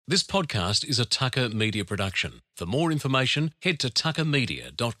This podcast is a Tucker Media production. For more information, head to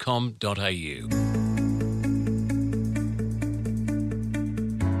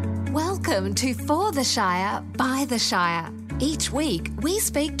tuckermedia.com.au. Welcome to For the Shire, by the Shire. Each week, we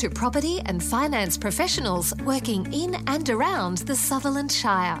speak to property and finance professionals working in and around the Sutherland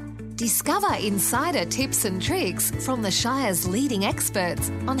Shire. Discover insider tips and tricks from the Shire's leading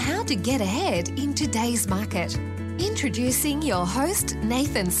experts on how to get ahead in today's market. Introducing your host,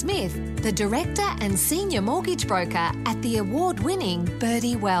 Nathan Smith, the Director and Senior Mortgage Broker at the award-winning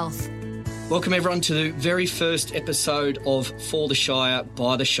Birdie Wealth. Welcome everyone to the very first episode of For the Shire,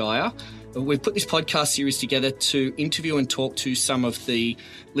 by the Shire. We've put this podcast series together to interview and talk to some of the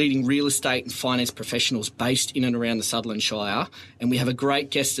leading real estate and finance professionals based in and around the Sutherland Shire. And we have a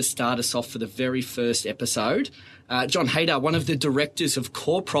great guest to start us off for the very first episode. John Hayter, one of the directors of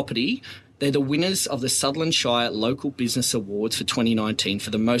Core Property. They're the winners of the Sutherland Shire Local Business Awards for 2019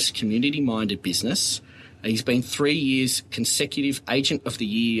 for the most community-minded business. He's been 3 years consecutive Agent of the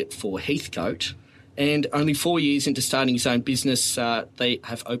Year for Heathcote. And only 4 years into starting his own business, they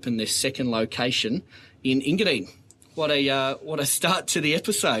have opened their second location in Engadine. What a start to the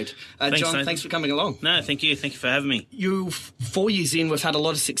episode. Thanks, John, Nathan. Thanks for coming along. No, thank you. Thank you for having me. 4 years in, we've had a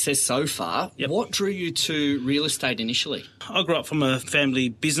lot of success so far. Yep. What drew you to real estate initially? I grew up from a family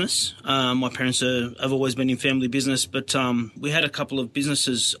business. My parents have always been in family business, but we had a couple of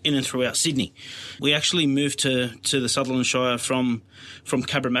businesses in and throughout Sydney. We actually moved to the Sutherland Shire from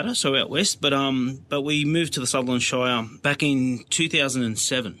Cabramatta, so out west, but we moved to the Sutherland Shire back in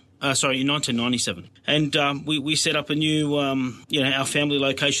 2007. In 1997. And we set up a new, our family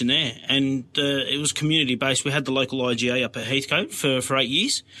location there. And it was community-based. We had the local IGA up at Heathcote for 8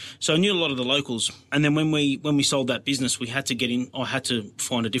 years. So I knew a lot of the locals. And then when we sold that business, we had to I had to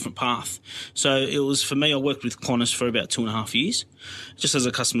find a different path. So it was, for me, I worked with Qantas for about 2.5 years, just as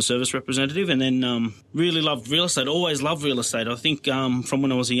a customer service representative. And then really loved real estate, always loved real estate. I think from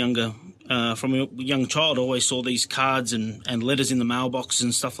when I was from a young child, I always saw these cards and letters in the mailbox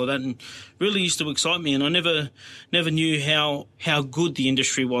and stuff like that, and really used to excite me. And I never knew how good the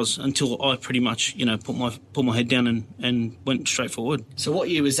industry was until I pretty much, put my head down and went straight forward. So what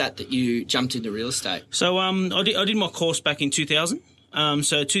year was that you jumped into real estate? So I did my course back in 2000.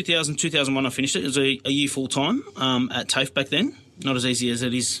 So 2001 I finished it. It was a year full time at TAFE back then. Not as easy as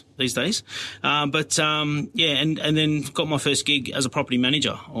it is these days. And then got my first gig as a property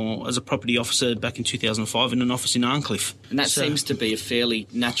manager or as a property officer back in 2005 in an office in Arncliffe. And that seems to be a fairly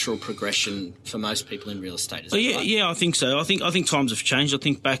natural progression for most people in real estate, is that right? Yeah, I think so. I think times have changed. I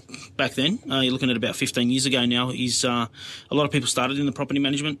think back then, you're looking at about 15 years ago now, a lot of people started in the property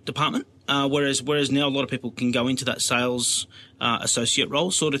management department, whereas now a lot of people can go into that sales associate role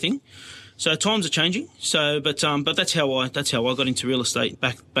sort of thing. So times are changing. But that's how I got into real estate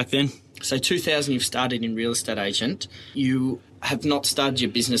back then. So 2000, you've started in real estate agent. You have not started your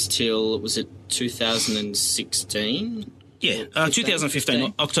business till, was it 2016? Yeah,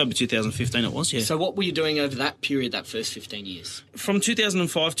 2015, October 2015 it was, yeah. So what were you doing over that period, that first 15 years? From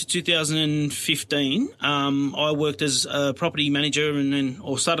 2005 to 2015, I worked as a property manager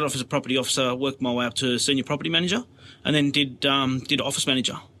or started off as a property officer, worked my way up to senior property manager, and then did office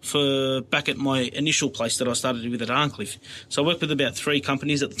manager back at my initial place that I started with at Arncliffe. So I worked with about 3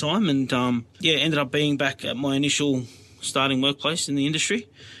 companies at the time and, ended up being back at my initial starting workplace in the industry.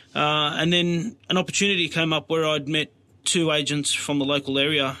 And then an opportunity came up where I'd met 2 agents from the local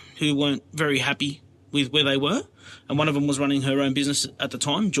area who weren't very happy with where they were. And one of them was running her own business at the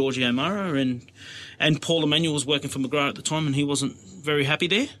time, Georgie O'Mara, and Paul Emanuel was working for McGrath at the time, and he wasn't very happy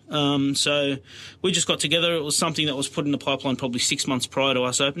there. So we just got together. It was something that was put in the pipeline probably 6 months prior to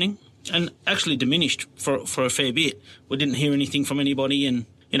us opening, and actually diminished for a fair bit. We didn't hear anything from anybody, and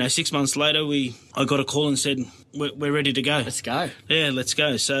 6 months later, I got a call and said, we're ready to go. Let's go. Yeah, let's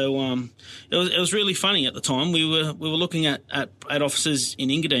go. So it was really funny at the time. We were looking at offices in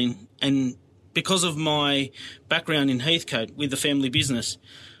Engadine, and because of my background in Heathcote with the family business,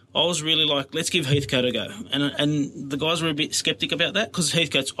 I was really like, let's give Heathcote a go. And the guys were a bit sceptic about that because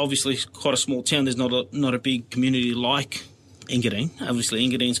Heathcote's obviously quite a small town. There's not a big community like Engadine. Obviously,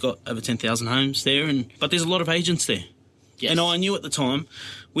 Engadine's got over 10,000 homes there, but there's a lot of agents there. Yes. And I knew at the time,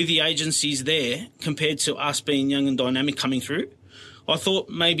 with the agencies there, compared to us being young and dynamic coming through, I thought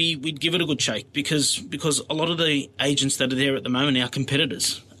maybe we'd give it a good shake because a lot of the agents that are there at the moment, our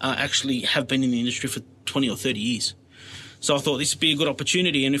competitors, actually have been in the industry for 20 or 30 years. So I thought this would be a good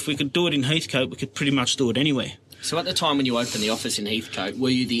opportunity, and if we could do it in Heathcote, we could pretty much do it anywhere. So at the time when you opened the office in Heathcote, were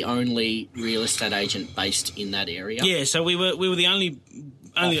you the only real estate agent based in that area? Yeah, so we were the only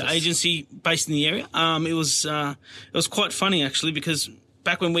agency based in the area. It was quite funny actually because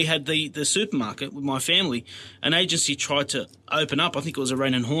back when we had the supermarket with my family, an agency tried to open up. I think it was a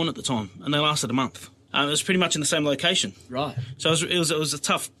Rain and Horn at the time, and they lasted a month. It was pretty much in the same location. Right. So it was a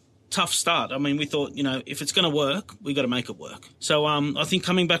tough start. I mean, we thought, if it's going to work, we got to make it work. So I think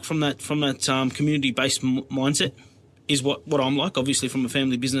coming back from that community-based mindset is what I'm like, obviously from a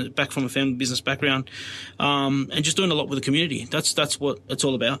family business background, and just doing a lot with the community. That's what it's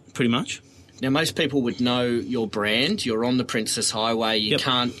all about, pretty much. Now, most people would know your brand. You're on the Princess Highway. You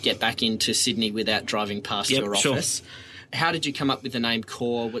can't get back into Sydney without driving past your office. Sure. How did you come up with the name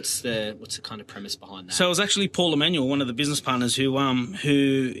Core? What's the kind of premise behind that? So it was actually Paul Emanuel, one of the business partners, who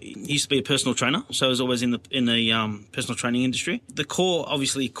used to be a personal trainer. So I was always in the personal training industry. The Core,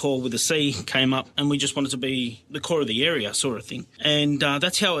 obviously Core with a C, came up, and we just wanted to be the core of the area, sort of thing. And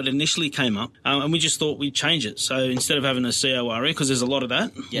that's how it initially came up. And we just thought we'd change it. So instead of having a CORE, because there's a lot of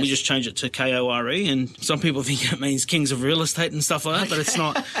that, we just changed it to KORE. And some people think it means Kings of Real Estate and stuff like that, but it's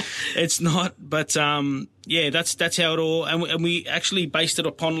not. It's not. But that's how it all. And we actually based it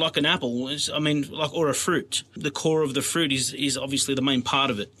upon like an apple. Or a fruit. The core of the fruit is obviously the main part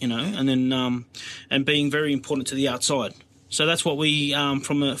of it, and then and being very important to the outside. So that's what we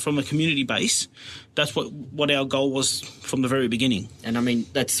from a community base. That's what our goal was from the very beginning. And I mean,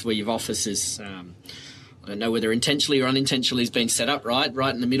 that's where your office is. I don't know whether intentionally or unintentionally has been set up, right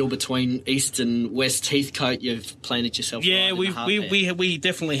in the middle between East and West Heathcote. You've planted yourself. Yeah, we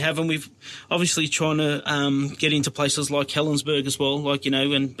definitely have, and we've obviously trying to get into places like Helensburgh as well,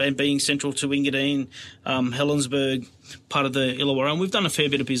 and being central to Engadine, Helensburgh, part of the Illawarra, and we've done a fair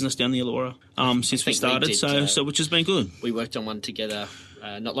bit of business down the Illawarra since we started, so which has been good. We worked on one together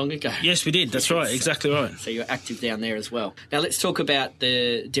not long ago. Yes, we did. That's right. Exactly right. So you're active down there as well. Now let's talk about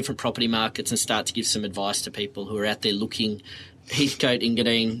the different property markets and start to give some advice to people who are out there looking. Heathcote,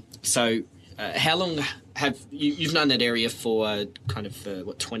 Engadine. So how long have you've known that area for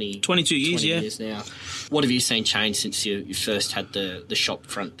 22 years now? What have you seen change since you first had the shop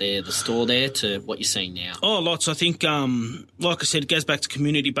front there, the store there, to what you're seeing now? Oh, lots. I think, like I said, it goes back to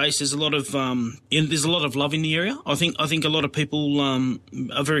community base. There's a lot of love in the area. I think a lot of people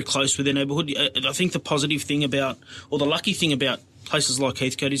are very close with their neighbourhood. I think the positive thing about, or the lucky thing about places like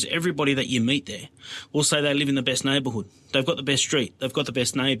Heathcote is everybody that you meet there will say they live in the best neighbourhood. They've got the best street. They've got the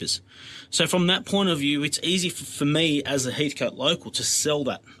best neighbours. So from that point of view, it's easy for me as a Heathcote local to sell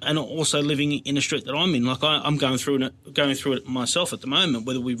that. And also living in a street that I'm in, like I'm going through it myself at the moment,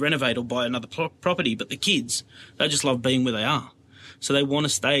 whether we renovate or buy another property. But the kids, they just love being where they are. So they want to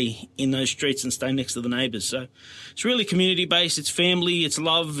stay in those streets and stay next to the neighbours. So it's really community-based. It's family. It's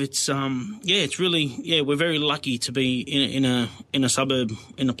love. It's it's really we're very lucky to be in a suburb,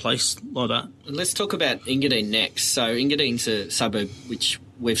 in a place like that. Let's talk about Engadine next. So Engadine's a suburb which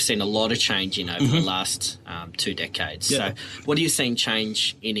we've seen a lot of change in over the last 2 decades. Yeah. So what are you seeing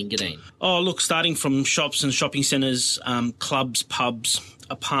change in Engadine? Oh, look, starting from shops and shopping centres, clubs, pubs,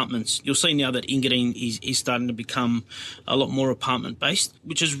 apartments. You'll see now that Engadine is starting to become a lot more apartment-based,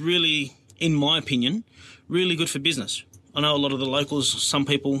 which is really, in my opinion, really good for business. I know a lot of the locals, some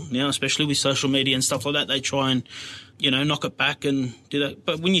people now, especially with social media and stuff like that, they try and, knock it back and do that.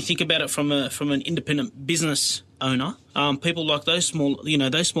 But when you think about it from an independent business owner, people like those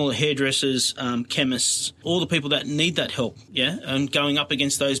smaller hairdressers, chemists, all the people that need that help, and going up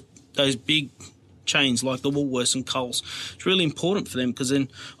against those big chains like the Woolworths and Coles, it's really important for them, because then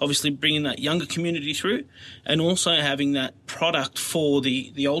obviously bringing that younger community through and also having that product for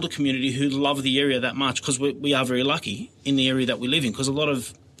the older community who love the area that much, because we are very lucky in the area that we live in, because a lot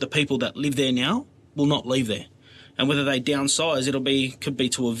of the people that live there now will not leave there. And whether they downsize, could be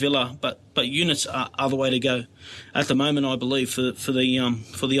to a villa, but units are the way to go at the moment, I believe, for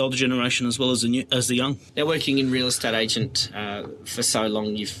the older generation as well as the young. Now, working in real estate agent for so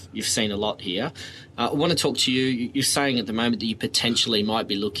long, you've seen a lot here. I want to talk to you. You're saying at the moment that you potentially might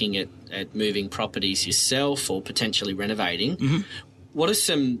be looking at moving properties yourself or potentially renovating. Mm-hmm. What are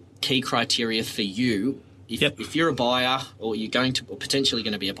some key criteria for you? If you're a buyer or you're potentially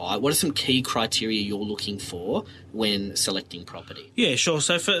going to be a buyer, what are some key criteria you're looking for when selecting property? Yeah, sure.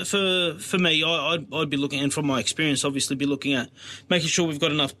 So for me, I'd be looking, and from my experience, obviously be looking at making sure we've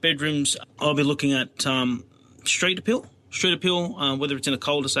got enough bedrooms. I'll be looking at street appeal, whether it's in a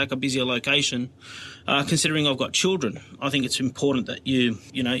cul-de-sac, a busier location. Considering I've got children, I think it's important that you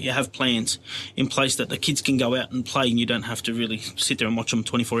have plans in place that the kids can go out and play and you don't have to really sit there and watch them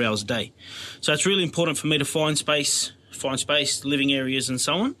 24 hours a day. So it's really important for me to find space, living areas and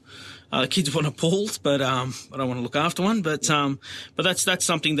so on. The kids want a pool, but I don't want to look after one. But that's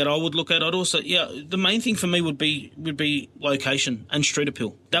something that I would look at. I'd also, the main thing for me would be location and street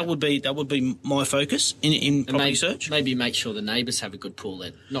appeal. That would be my focus in property search. Maybe make sure the neighbours have a good pool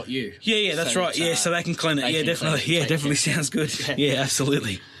then, not you. Yeah, that's right. So they can clean it. Yeah, definitely. Yeah, definitely sounds good. Yeah,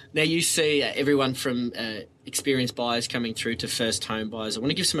 absolutely. Now, you see everyone from experienced buyers coming through to first home buyers. I want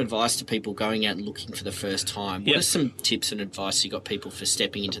to give some advice to people going out and looking for the first time. What are some tips and advice you got people for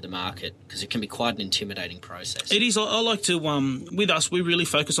stepping into the market? Because it can be quite an intimidating process. It is. I like to, with us, we really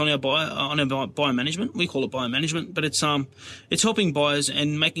focus on our buyer management. We call it buyer management, but it's helping buyers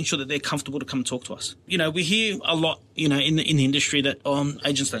and making sure that they're comfortable to come and talk to us. We hear a lot, in the industry that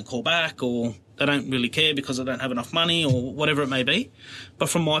agents don't call back, or they don't really care because they don't have enough money, or whatever it may be. But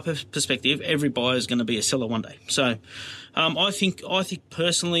from my perspective, every buyer is going to be a seller one day. So I think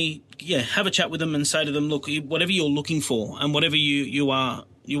personally, have a chat with them and say to them, look, whatever you're looking for and whatever you are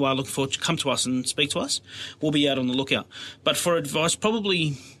looking for, come to us and speak to us. We'll be out on the lookout. But for advice,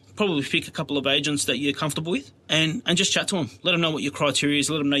 probably pick a couple of agents that you're comfortable with and just chat to them. Let them know what your criteria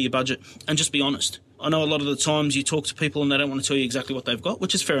is, let them know your budget, and just be honest. I know a lot of the times you talk to people and they don't want to tell you exactly what they've got,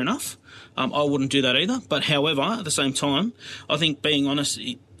 which is fair enough. I wouldn't do that either. But however, at the same time, I think being honest,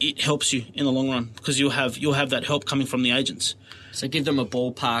 it helps you in the long run, because you'll have that help coming from the agents. So give them a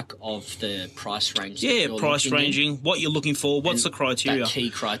ballpark of the price range. Yeah, price ranging, what you're looking for, what's the criteria. That key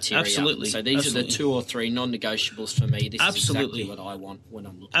criteria. Absolutely. So these are the 2 or 3 non-negotiables for me. This is exactly what I want when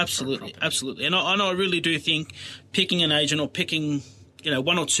I'm looking for a property. Absolutely. And I really do think picking an agent, or picking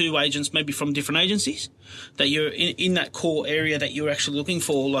 1 or 2 agents, maybe from different agencies, that you're in that core area that you're actually looking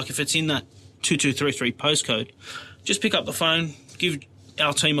for. Like if it's in that 2233 postcode, just pick up the phone, give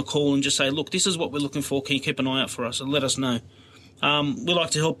our team a call and just say, look, this is what we're looking for. Can you keep an eye out for us and let us know? We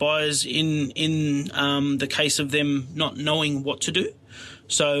like to help buyers in the case of them not knowing what to do.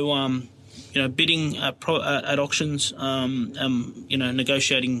 So, bidding at auctions,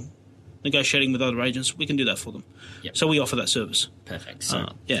 negotiating with other agents, we can do that for them. Yep. So we offer that service. Perfect. So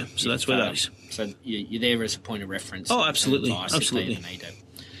so that's where that is. So you're there as a point of reference. Oh, absolutely, absolutely.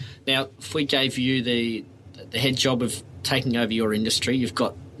 Now, if we gave you the head job of taking over your industry, you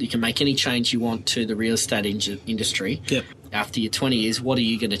can make any change you want to the real estate industry. Yep. After your 20 years, what are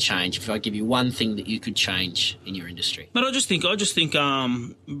you going to change? If I give you one thing that you could change in your industry, but I just think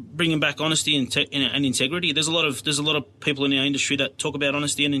bringing back honesty and integrity. There's a lot of people in our industry that talk about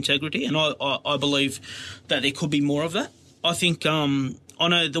honesty and integrity, and I believe that there could be more of that. I think I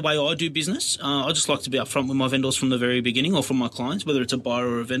know the way I do business. I just like to be upfront with my vendors from the very beginning, or from my clients, whether it's a buyer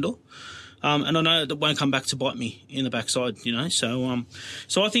or a vendor. And I know that won't come back to bite me in the backside, So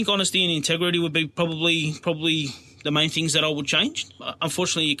I think honesty and integrity would be probably the main things that I would change.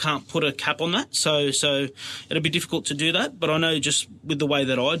 Unfortunately, you can't put a cap on that, so it'll be difficult to do that. But I know just with the way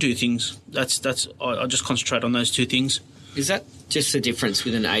that I do things, I just concentrate on those 2 things. Is that just the difference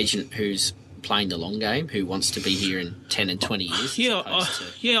with an agent who's playing the long game, who wants to be here in 10 and 20 years?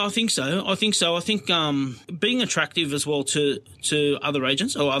 I think so. I think being attractive as well to other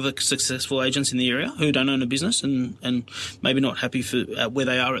agents or other successful agents in the area who don't own a business and maybe not happy for where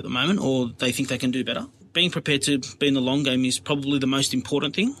they are at the moment, or they think they can do better. Being prepared to be in the long game is probably the most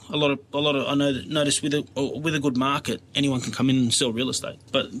important thing. A lot of I notice with a good market, anyone can come in and sell real estate.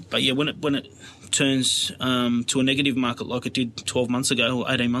 But yeah, when it turns to a negative market like it did 12 months ago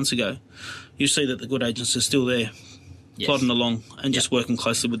or 18 months ago, you see that the good agents are still there, plodding along and just working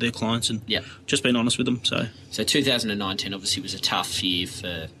closely with their clients and just being honest with them. So 2019 obviously was a tough year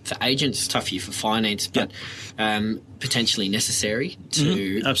for agents, tough year for finance, but potentially necessary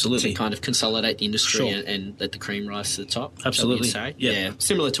to kind of consolidate the industry and let the cream rise to the top. Absolutely. Say. Yeah,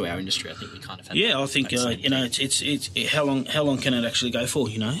 similar to our industry, I think we kind of had I think it's how long can it actually go for?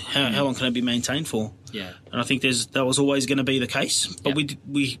 How long can it be maintained for? Yeah, and I think that was always going to be the case, but we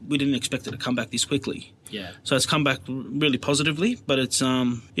didn't expect it to come back this quickly. Yeah, so it's come back really positively, but it's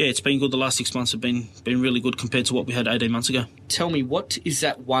it's been good. The last 6 months have been really good compared to what we had 18 months ago. Tell me, what is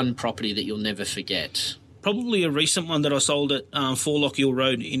that one property that you'll never forget? Probably a recent one that I sold at 4 Lockhill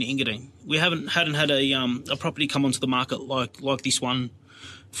Road in Engadine. We hadn't had a property come onto the market like this one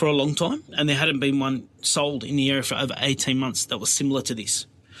for a long time, and there hadn't been one sold in the area for over 18 months that was similar to this.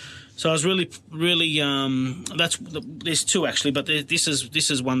 So I was really, there's 2 actually, but this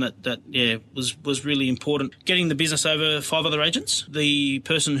is one that was really important. Getting the business over 5 other agents. The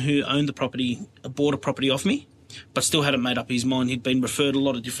person who owned the property bought a property off me, but still hadn't made up his mind. He'd been referred a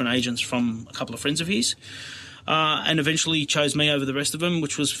lot of different agents from a couple of friends of his, and eventually chose me over the rest of them,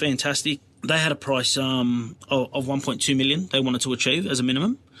 which was fantastic. They had a price of 1.2 million they wanted to achieve as a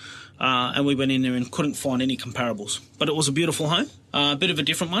minimum. and we went in there and couldn't find any comparables. But it was a beautiful home, a bit of a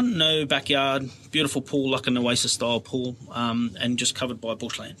different one, no backyard, beautiful pool, like an Oasis-style pool, and just covered by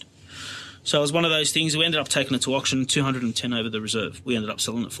bushland. So it was one of those things. We ended up taking it to auction, 210 over the reserve. We ended up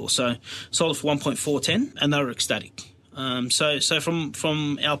selling it for. So sold it for 1.410, and they were ecstatic. So from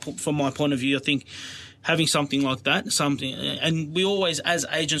my point of view, I think having something like that, and we always, as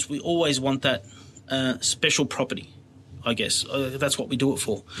agents, we always want that special property. I guess that's what we do it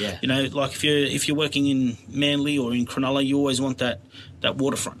for. Yeah. You know, like if you're working in Manly or in Cronulla, you always want that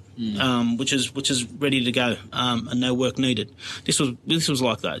waterfront, which is ready to go, and no work needed. This was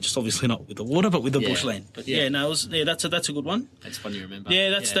like that, just obviously not with the water, but with the bushland. But that's a good one. That's one you remember.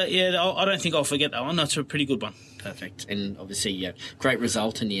 Yeah, I don't think I'll forget that one. That's a pretty good one. Perfect. And obviously, great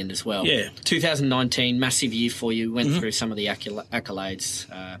result in the end as well. Yeah. 2019, massive year for you. Went through some of the accolades.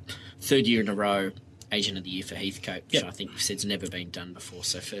 Third year in a row, Agent of the Year for Heathcote, which I think you've said's never been done before.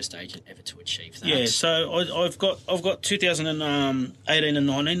 So first agent ever to achieve that. Yeah. So I've got 2018 and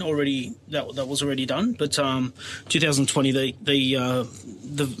 19 already. That was already done. But 2020, the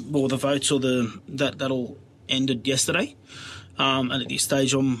votes or that all ended yesterday. And at this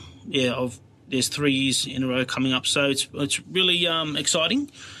stage, there's 3 years in a row coming up. So it's really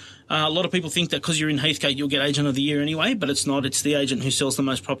exciting. A lot of people think that because you're in Heathcote, you'll get Agent of the Year anyway, but it's not. It's the agent who sells the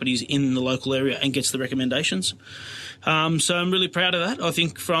most properties in the local area and gets the recommendations. So I'm really proud of that. I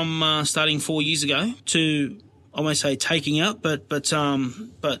think from starting 4 years ago to, I won't say taking out, but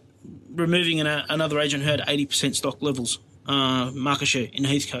removing another agent who had 80% stock levels, market share in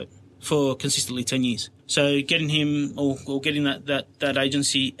Heathcote for consistently 10 years. So getting him or getting that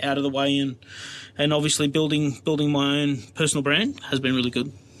agency out of the way and obviously building my own personal brand has been really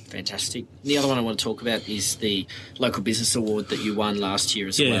good. Fantastic. The other one I want to talk about is the Local Business Award that you won last year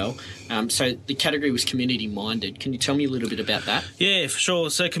as well. So the category was Community Minded. Can you tell me a little bit about that? Yeah, for sure.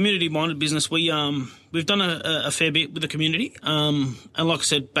 So Community Minded business, we've done a fair bit with the community. And like I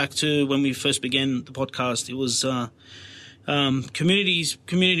said, back to when we first began the podcast, it was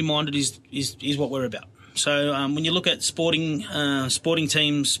community minded is what we're about. So when you look at sporting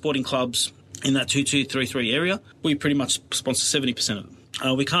teams, sporting clubs in that 2-2-3-3 area, we pretty much sponsor 70% of them.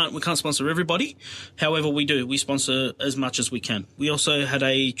 We can't sponsor everybody. However, we do. We sponsor as much as we can. We also had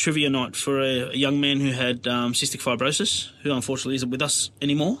a trivia night for a young man who had cystic fibrosis, who unfortunately isn't with us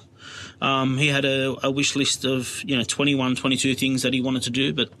anymore. He had a wish list of 21, 22 things that he wanted to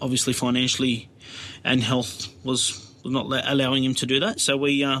do, but obviously financially and health was not allowing him to do that. So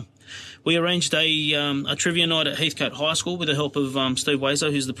we arranged a trivia night at Heathcote High School with the help of Steve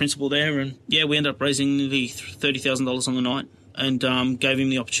Wazer, who's the principal there, and we ended up raising nearly $30,000 on the night. And gave him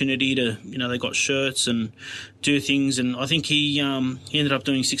the opportunity to, they got shirts and do things, and I think he ended up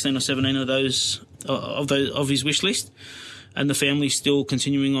doing 16 or 17 of those of his wish list, and the family's still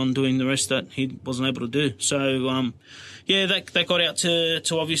continuing on doing the rest that he wasn't able to do. So that got out to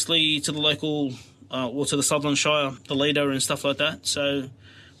obviously to the local or to the Sutherland Shire, the leader and stuff like that. So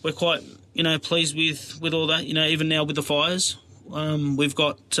we're quite pleased with all that. Even now with the fires. We've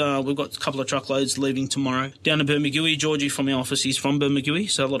got a couple of truckloads leaving tomorrow down to Bermagui. Georgie from the office is from Bermagui,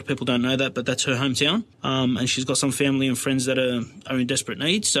 so a lot of people don't know that, but that's her hometown. And she's got some family and friends that are in desperate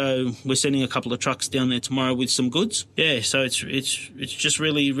need. So we're sending a couple of trucks down there tomorrow with some goods. Yeah, so it's just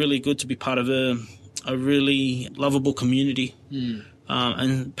really, really good to be part of a really lovable community.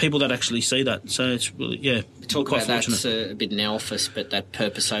 And people that actually see that. So it's really, we talk about that's a bit in our office, but that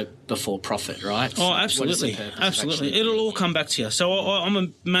purpose before profit, right? Oh, absolutely. Absolutely. It'll all come back to you. So I'm a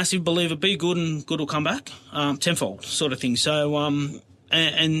massive believer, be good and good will come back, tenfold sort of thing. So,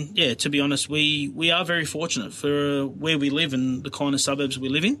 to be honest, we are very fortunate for where we live and the kind of suburbs we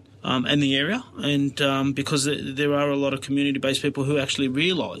live in and the area. And because there are a lot of community-based people who actually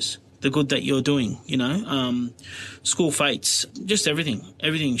realise the good that you're doing, school fetes, just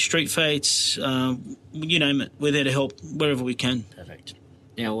everything, street fetes, you name it. We're there to help wherever we can. Perfect.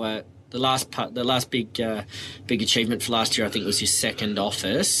 Now, the last big achievement for last year, I think, was your second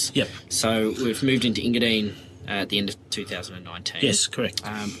office. Yep. So we've moved into Engadine at the end of 2019. Yes, correct.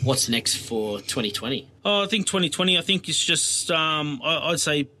 What's next for 2020? I think 2020, it's just, I'd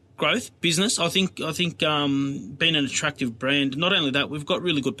say, growth, business. I think being an attractive brand. Not only that, we've got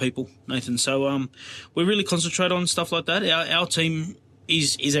really good people, Nathan. So we really concentrate on stuff like that. Our team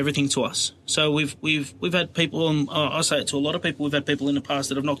is everything to us. So we've had people, and I say it to a lot of people. We've had people in the past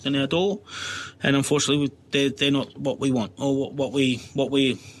that have knocked on our door, and unfortunately, they're not what we want or what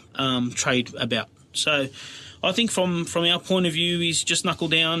we trade about. So I think from our point of view is just knuckle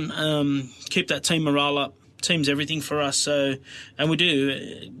down, keep that team morale up. Team's everything for us. So, and we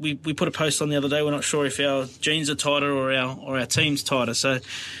do. We put a post on the other day. We're not sure if our jeans are tighter or our team's tighter. So,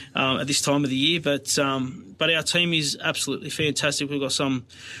 at this time of the year, but our team is absolutely fantastic. We've got some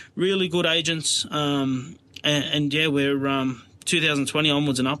really good agents, and we're 2020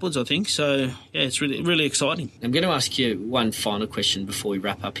 onwards and upwards, I think. So, yeah, it's really, really exciting. I'm going to ask you one final question before we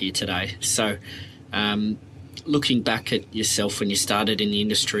wrap up here today. So, looking back at yourself when you started in the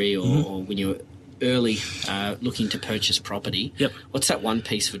industry or when you were early looking to purchase property, what's that one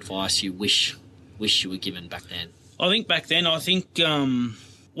piece of advice you wish you were given back then? I think back then,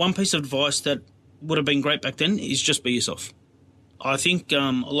 one piece of advice that would have been great back then is just be yourself. I think a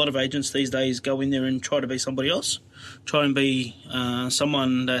lot of agents these days go in there and try to be somebody else, try and be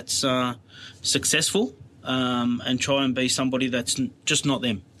someone that's successful, and try and be somebody that's just not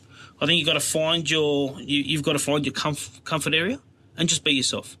them. I think you've got to find your comfort area and just be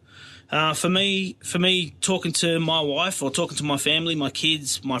yourself. For me, talking to my wife or talking to my family, my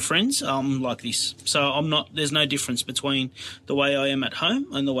kids, my friends, I'm like this. So there's no difference between the way I am at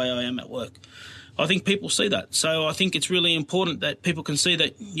home and the way I am at work. I think people see that. So I think it's really important that people can see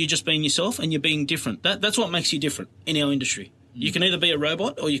that you're just being yourself and you're being different. That's what makes you different in our industry. You can either be a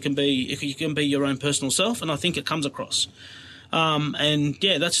robot or you can be your own personal self, and I think it comes across.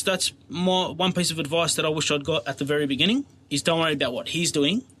 That's my one piece of advice that I wish I'd got at the very beginning is don't worry about what he's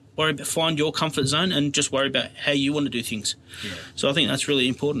doing. Find your comfort zone and just worry about how you want to do things. Yeah. So I think that's really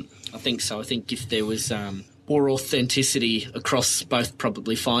important. I think so. I think if there was more authenticity across both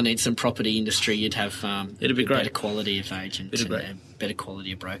probably finance and property industry, you'd have it'd be great. Better quality of agent and better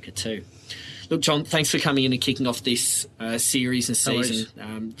quality of broker too. Look, John, thanks for coming in and kicking off this series and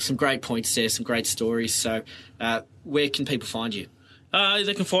season. Some great points there, some great stories. So where can people find you?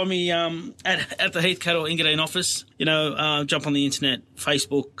 They can find me at the Heath Cattle Engadine office. Jump on the internet,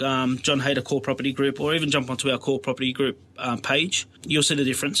 Facebook, John Hayter Core Property Group, or even jump onto our Core Property Group page. You'll see the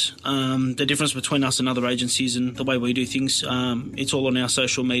difference. The difference between us and other agencies and the way we do things. It's all on our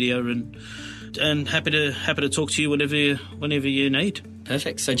social media, and happy to talk to you whenever you need.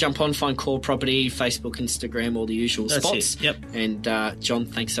 Perfect. So jump on, find Core Property, Facebook, Instagram, all the usual spots. It. Yep. And John,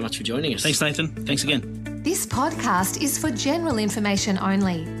 thanks so much for joining us. Thanks, Nathan. Thanks again. This podcast is for general information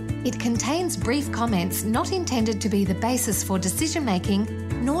only. It contains brief comments not intended to be the basis for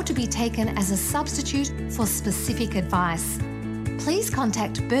decision-making, nor to be taken as a substitute for specific advice. Please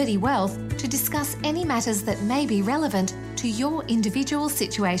contact Birdie Wealth to discuss any matters that may be relevant to your individual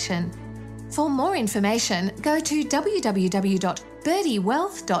situation. For more information, go to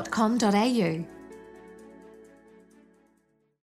www.birdiewealth.com.au.